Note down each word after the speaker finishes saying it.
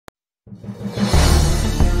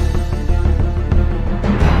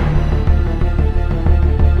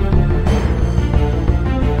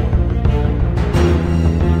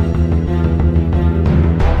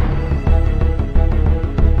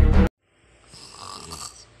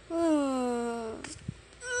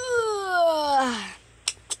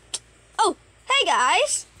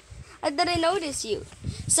I didn't notice you.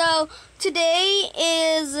 So today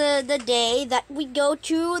is the day that we go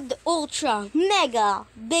to the ultra mega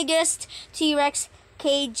biggest T-Rex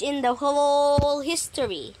cage in the whole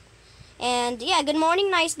history. And yeah, good morning,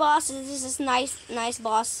 nice boss. This is nice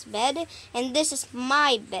boss bed, and this is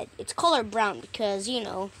my bed. It's color brown because you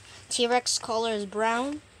know T-Rex color is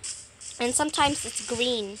brown, and sometimes it's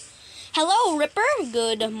green. Hello, Ripper.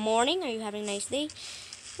 Good morning. Are you having a nice day?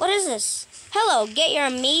 What is this? Hello, get your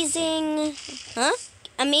amazing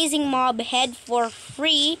mob head for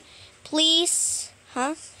free, please.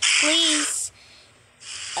 Please.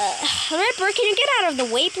 Ripper, can you get out of the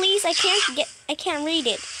way, please? I can't read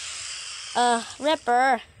it.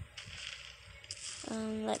 Ripper.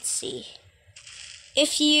 Let's see.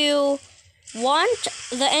 If you want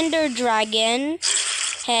the Ender Dragon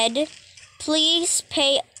head, please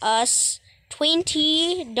pay us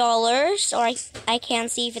 $20, or I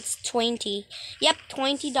can't see if it's 20. Yep,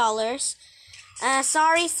 $20.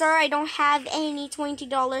 Sorry, sir, I don't have any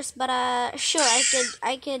 $20, but sure,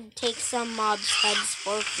 I could take some mobs heads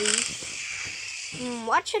for free.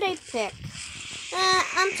 What should I pick?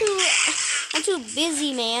 I'm too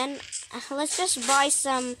busy, man. Let's just buy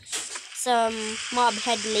some mob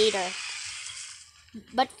head later.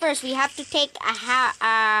 But first, we have to take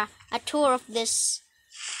a tour of this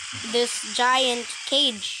giant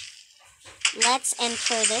cage. Let's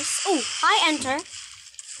enter this. Oh, hi, enter.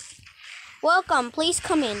 Welcome. Please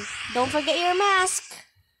come in. Don't forget your mask.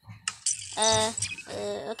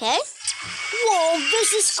 Okay. Whoa,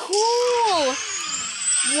 this is cool.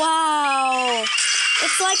 Wow.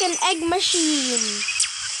 It's like an egg machine.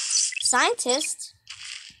 Scientist?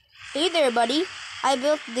 Hey there, buddy. I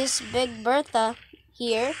built this big Bertha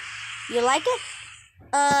here. You like it?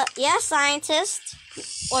 Yeah, scientist.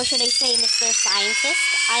 Or should I say Mr. Scientist?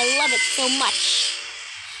 I love it so much.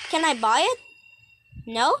 Can I buy it?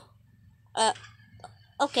 No?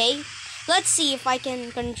 Okay. Let's see if I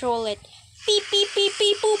can control it. Beep, beep, beep,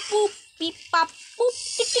 beep, boop, boop. Beep, pop, boop.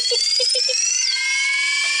 Tick, tick, tick, tick, tick, tick.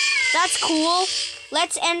 That's cool.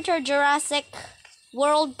 Let's enter Jurassic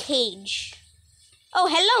World cage. Oh,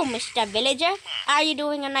 hello, Mr. Villager. Are you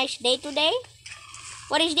doing a nice day today?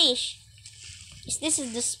 What is this? Is this a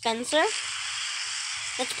dispenser?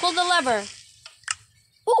 Let's pull the lever.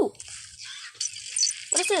 Ooh!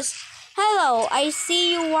 What is this? Hello, I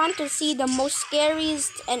see you want to see the most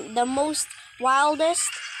scariest and the most wildest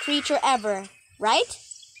creature ever, right?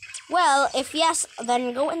 Well, if yes,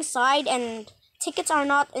 then go inside and tickets are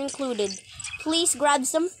not included. Please grab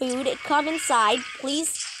some food, come inside,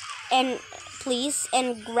 please, and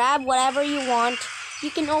grab whatever you want.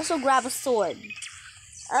 You can also grab a sword.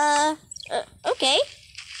 Okay.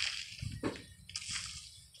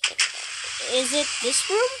 Is it this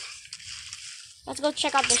room? Let's go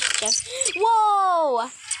check out this chest. Whoa!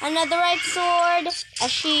 Another red sword, a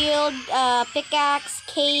shield, pickaxe,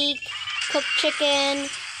 cake, cooked chicken,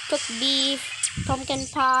 cooked beef, pumpkin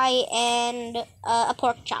pie, and a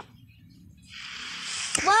pork chop.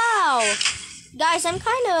 Wow! Guys, I'm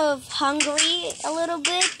kind of hungry a little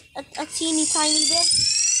bit, a teeny tiny bit.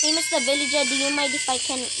 Hey, Mr. Villager, do you mind if I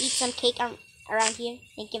can eat some cake around here?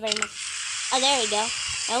 Thank you very much. Oh, there we go.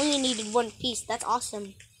 I only needed one piece. That's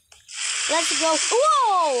awesome. Let's go.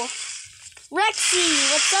 Whoa!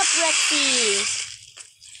 Rexy! What's up, Rexy?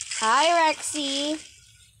 Hi, Rexy.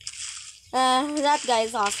 That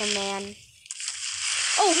guy's awesome, man.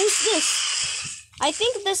 Oh, who's this? I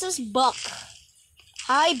think this is Buck.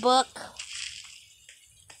 Hi, Buck.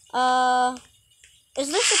 Is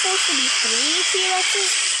this supposed to be 3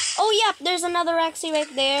 T-Rexes? Oh, yep, there's another Rexy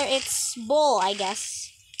right there. It's Bull, I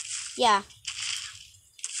guess. Yeah.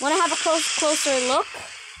 Want to have a closer look?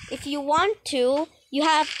 If you want to, you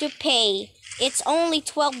have to pay. It's only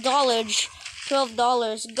 $12.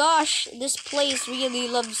 $12. Gosh, this place really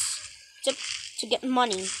loves to get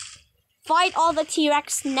money. Fight all the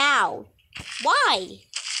T-Rex now. Why?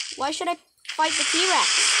 Why should I fight the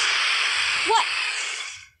T-Rex? What?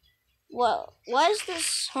 Well, what is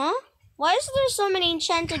this, huh? Why is there so many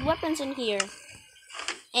enchanted weapons in here?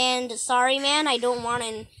 And sorry, man, I don't want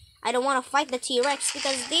to fight the T-Rex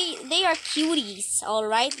because they are cuties, all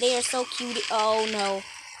right? They are so cute. Oh no.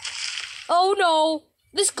 Oh no.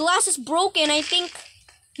 This glass is broken. I think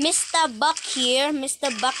Mr. Buck here,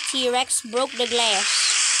 Mr. Buck T-Rex broke the glass.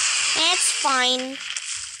 It's fine.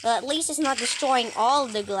 Well, at least it's not destroying all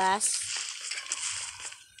the glass.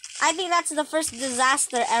 I think that's the first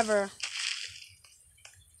disaster ever.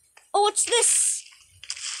 Oh, what's this?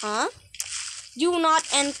 Huh? Do not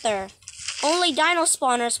enter. Only dino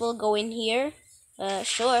spawners will go in here.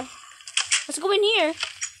 Sure. Let's go in here.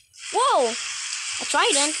 Whoa! A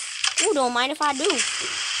trident. Ooh, don't mind if I do.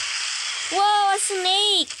 Whoa, a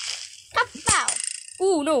snake! Kapow!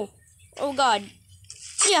 Ooh, no. Oh, God.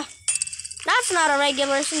 Yeah. That's not a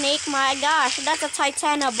regular snake, my gosh. That's a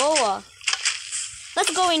titanoboa.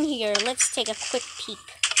 Let's go in here. Let's take a quick peek.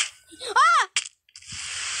 Ah!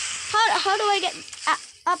 How do I get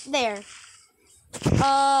up there?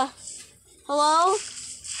 Hello?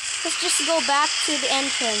 Let's just go back to the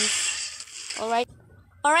entrance. Alright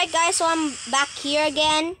guys, so I'm back here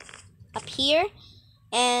again. Up here.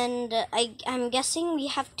 And I'm guessing we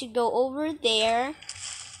have to go over there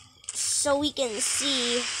so we can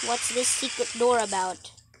see what's this secret door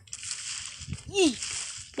about. Yee!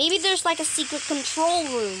 Maybe there's like a secret control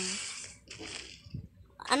room.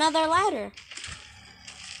 Another ladder.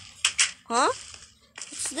 Huh?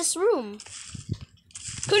 It's this room.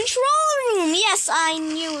 Control room! Yes, I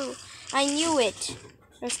knew it.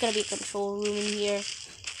 There's gonna be a control room in here.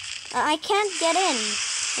 I can't get in.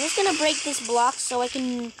 I'm just gonna break this block so I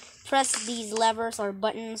can press these levers or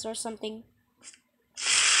buttons or something.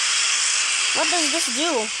 What does this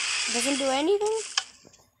do? Doesn't do anything?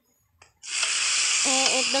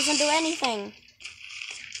 It doesn't do anything.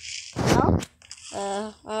 No?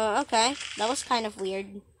 Okay. That was kind of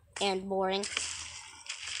weird and boring.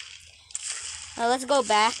 Let's go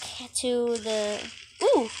back to the...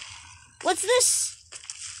 Ooh! What's this?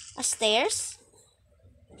 A stairs?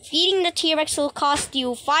 Feeding the T-Rex will cost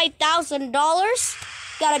you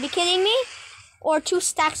 $5,000? Gotta be kidding me? Or 2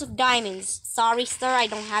 stacks of diamonds. Sorry, sir, I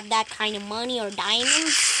don't have that kind of money or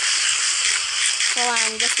diamonds. So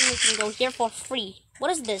I'm guessing we can go here for free. What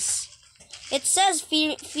is this? It says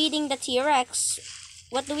feeding the T-Rex.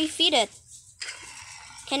 What do we feed it?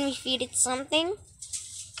 Can we feed it something?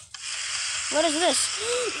 What is this?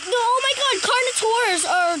 No, oh my god, carnivores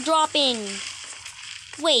are dropping.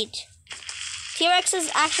 Wait. T-Rexes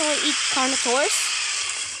actually eat carnivores?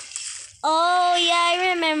 Oh yeah, I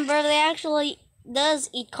remember. They actually does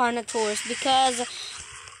eat carnivores because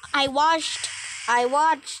I watched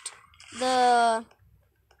the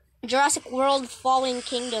Jurassic World Fallen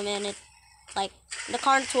Kingdom, and it like the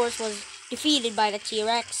carnivores was defeated by the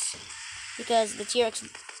T-Rex because the T-Rex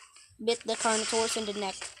bit the carnivores in the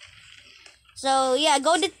neck. So yeah,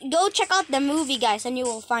 go check out the movie, guys, and you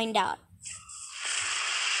will find out.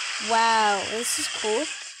 Wow, this is cool.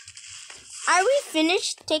 Are we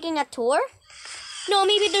finished taking a tour? No,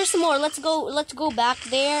 maybe there's more. Let's go back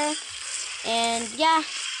there. And yeah.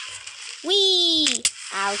 Whee!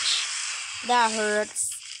 Ouch. That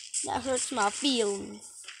hurts. That hurts my feelings.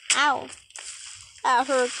 Ow. That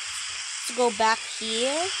hurts. Let's go back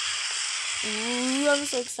here. Ooh, I'm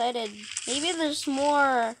so excited. Maybe there's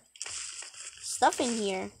more stuff in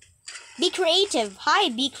here. Be creative. Hi,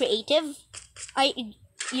 Be Creative.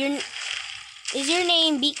 Is your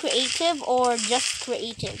name Be Creative or just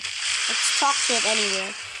Creative? Let's talk to it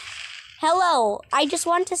anyway. Hello, I just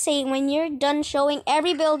want to say when you're done showing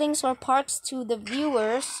every buildings or parks to the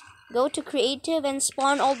viewers, go to Creative and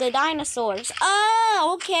spawn all the dinosaurs. Ah,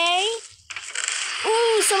 okay.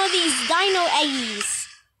 Ooh, some of these dino eggies.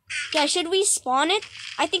 Yeah, should we spawn it?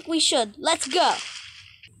 I think we should. Let's go.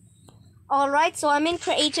 Alright, so I'm in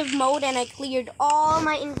creative mode and I cleared all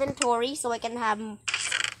my inventory so I can have them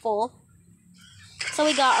full. So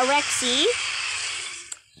we got a Rexy,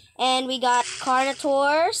 and we got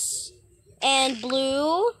Carnotaurs, and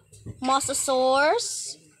Blue,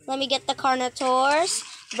 Mosasaurs. Let me get the Carnotaurs,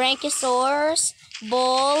 Brachiosaurs,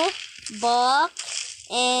 Bull, Buck,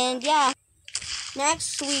 and yeah.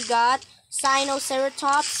 Next we got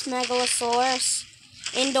Sinoceratops, Megalosaurus,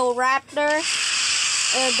 Indoraptor,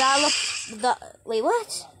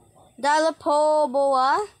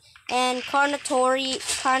 Dilopoboa, and Carnotoro,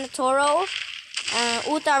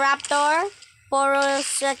 Utahraptor,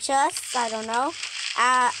 Porostrachus, I don't know,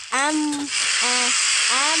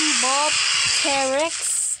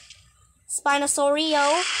 Ambopteryx, Spinosaurio,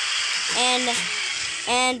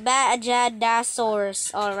 and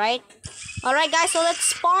Bajadasaurus. Alright guys, so let's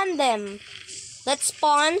spawn them. Let's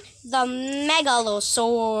spawn the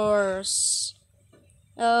Megalosaurs.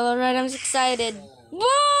 Alright, I'm excited.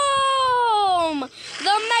 Boom!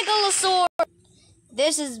 The Megalosaur!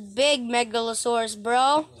 This is big Megalosaurus,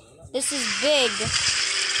 bro. This is big.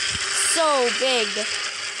 So big.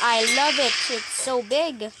 I love it. It's so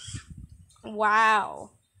big.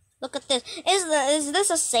 Wow. Look at this. Is this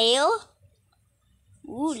a sail?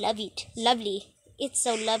 Ooh, love it. Lovely. It's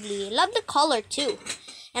so lovely. Love the color too.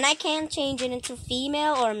 And I can't change it into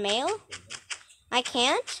female or male. I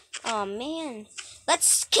can't? Oh man.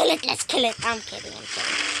 Let's kill it. Let's kill it. I'm kidding.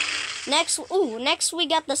 Next we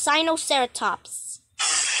got the Sinoceratops.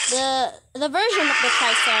 The version of the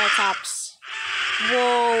Triceratops.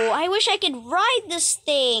 Whoa, I wish I could ride this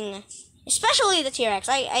thing. Especially the T-Rex.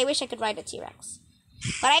 I wish I could ride a T-Rex.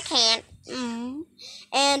 But I can't.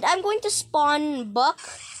 And I'm going to spawn Buck,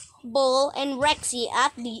 Bull, and Rexy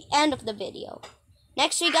at the end of the video.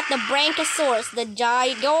 Next we got the Brachiosaurus, the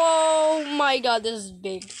giant. Oh my god, this is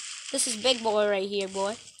big. This is big boy right here,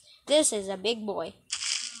 boy. This is a big boy.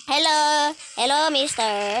 Hello. Hello,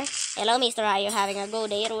 mister. Hello, mister. Are you having a good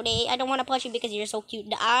day today? I don't want to punch you because you're so cute.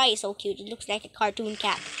 The eye is so cute. It looks like a cartoon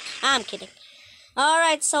cat. I'm kidding.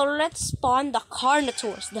 Alright, so let's spawn the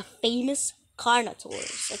Carnotaurus, the famous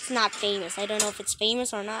Carnotaurus. It's not famous. I don't know if it's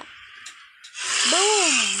famous or not.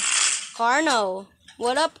 Boom! Carno.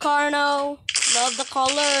 What up, Carno? Love the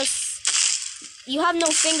colors. You have no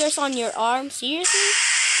fingers on your arm? Seriously?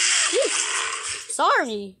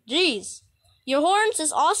 Sorry. Jeez. Your horns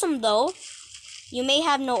is awesome, though. You may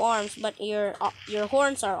have no arms, but your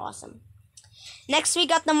horns are awesome. Next, we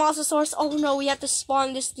got the Mosasaurus. Oh no, we have to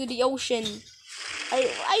spawn this to the ocean.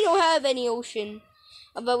 I don't have any ocean.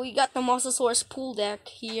 But we got the Mosasaurus pool deck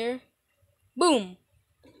here. Boom.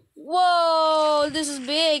 Whoa, this is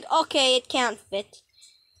big. Okay, it can't fit.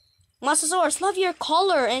 Mosasaurus, love your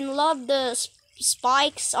color and love the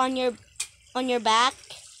spikes on your back.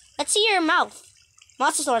 Let's see your mouth.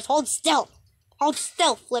 Mosasaurus, hold still. Hold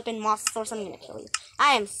still, flipping Mosasaurus. I'm gonna kill you.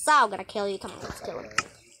 I am so gonna kill you. Come on, let's kill him.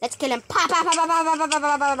 Let's kill him.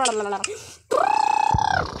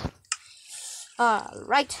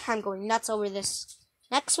 Alright, I'm going nuts over this.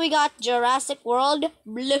 Next, we got Jurassic World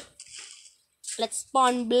Blue. Let's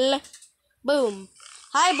spawn Blue. Boom.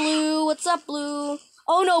 Hi, Blue. What's up, Blue?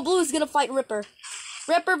 Oh no, Blue's gonna fight Ripper.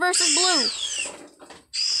 Ripper versus Blue.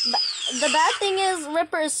 The bad thing is,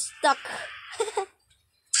 Ripper is stuck.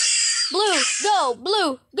 Blue, go,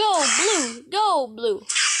 Blue, go, Blue, go, Blue.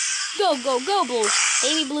 Go, go, go, Blue.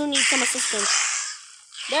 Maybe Blue needs some assistance.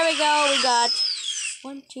 There we go, we got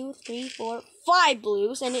 1, 2, 3, 4, 5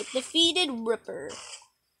 Blues, and it defeated Ripper.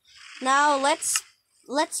 Now let's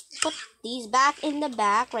put these back in the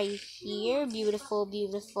back right here. Beautiful,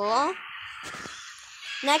 beautiful.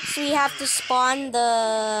 Next we have to spawn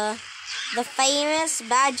the famous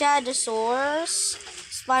Bajadasaurus,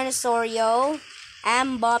 Spinosaurio,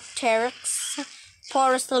 Ambopteryx,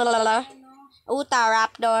 Porus,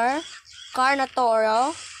 Utahraptor,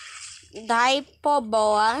 Carnotoro,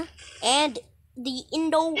 Dipoboa, and the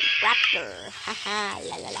Indoraptor. Haha,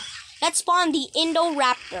 la la la. Let's spawn the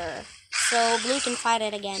Indoraptor so Blue can fight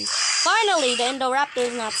it again. Finally, the Indoraptor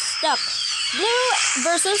is not stuck. Blue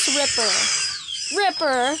versus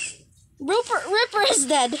Ripper. Ripper is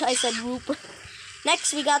dead. I said Rupert.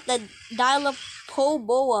 Next, we got the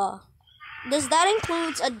Dilophoboa. Does that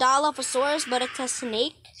include a Dilophosaurus, but it's a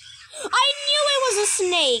snake? I knew it was a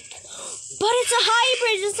snake! But it's a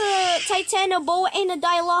hybrid! It's a Titanoboa and a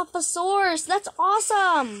Dilophosaurus! That's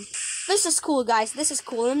awesome! This is cool, guys. This is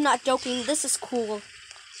cool. I'm not joking. This is cool.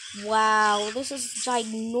 Wow, this is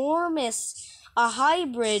ginormous. A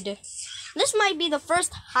hybrid. This might be the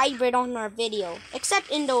first hybrid on our video, except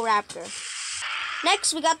Indoraptor.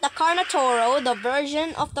 Next, we got the Carnotoro, the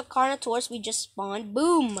version of the Carnotaurus we just spawned.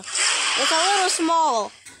 Boom! It's a little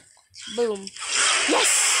small. Boom.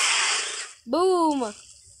 Yes! Boom!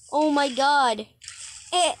 Oh my god.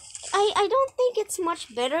 I don't think it's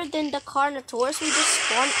much better than the Carnotaurus we just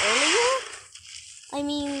spawned earlier. I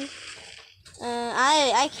mean,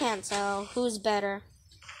 I can't tell who's better.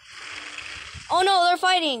 Oh no, they're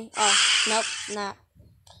fighting. Oh, nope, not.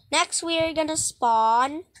 Next, we're gonna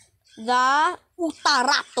spawn the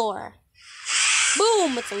Utahraptor.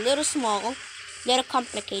 Boom! It's a little small, little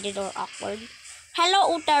complicated or awkward.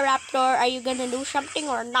 Hello, Utahraptor. Are you gonna do something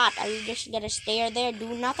or not? Are you just gonna stay there,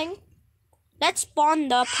 do nothing? Let's spawn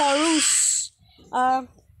the Porus.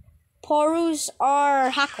 Porus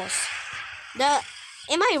or Hakos.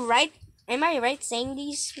 Am I right? Am I right saying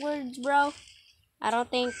these words, bro? I don't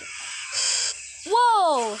think.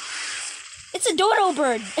 Whoa! It's a dodo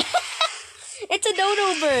bird. It's a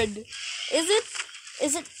dodo bird. Is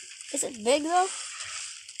it big though?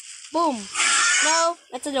 Boom. No,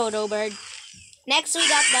 it's a dodo bird. Next we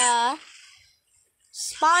got the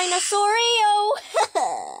Spinosaurio.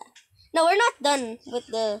 No, we're not done with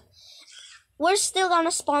the. We're still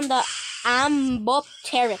gonna spawn the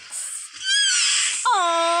Ambopteryx.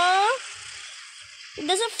 Aww.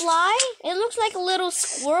 Does it fly? It looks like a little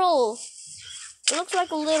squirrel. It looks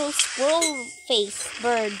like a little squirrel face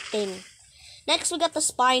bird thing. Next we got the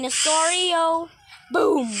Spinosaurio.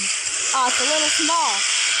 Boom. Oh, it's a little small.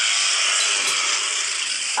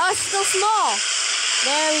 Oh, it's still small.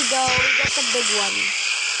 There we go. We got the big one.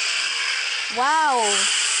 Wow.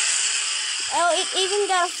 Oh, it even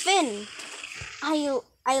got a fin.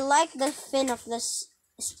 I like the fin of this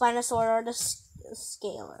Spinosaur, or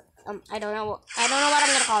scalar. I don't know what I'm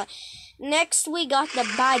gonna call it. Next, we got the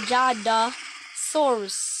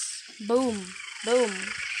Bajadasaurus. Boom, boom.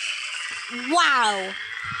 Wow,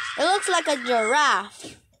 it looks like a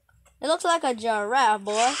giraffe. It looks like a giraffe,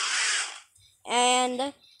 boy.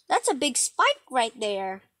 And that's a big spike right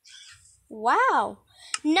there. Wow.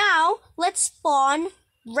 Now, let's spawn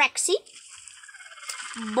Rexy,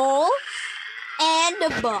 Bull, and the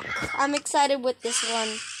Buck. I'm excited with this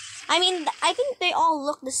one. I mean, I think they all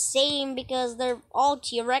look the same because they're all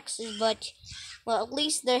T-Rexes, but, well, at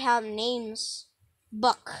least they have names.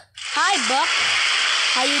 Buck. Hi, Buck.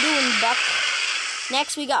 How you doing, Buck?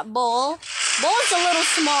 Next, we got Bull. Bull's a little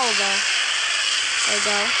small, though. There we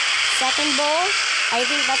go. Second Bull. I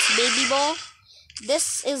think that's Baby Bull.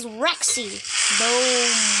 This is Rexy.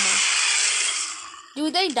 Boom. Do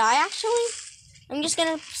they die, actually? I'm just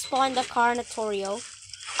gonna spawn the Carnotauro.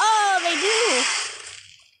 Oh, they do.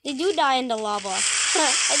 They do die in the lava.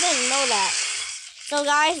 I didn't know that. So,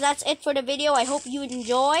 guys, that's it for the video. I hope you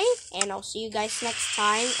enjoy. And I'll see you guys next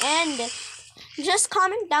time. And just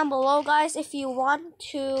comment down below, guys, if you want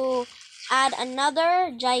to add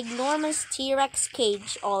another ginormous T-Rex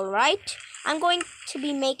cage, alright? I'm going to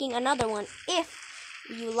be making another one if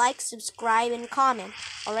you like, subscribe, and comment.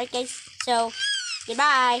 Alright, guys? So,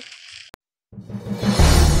 goodbye!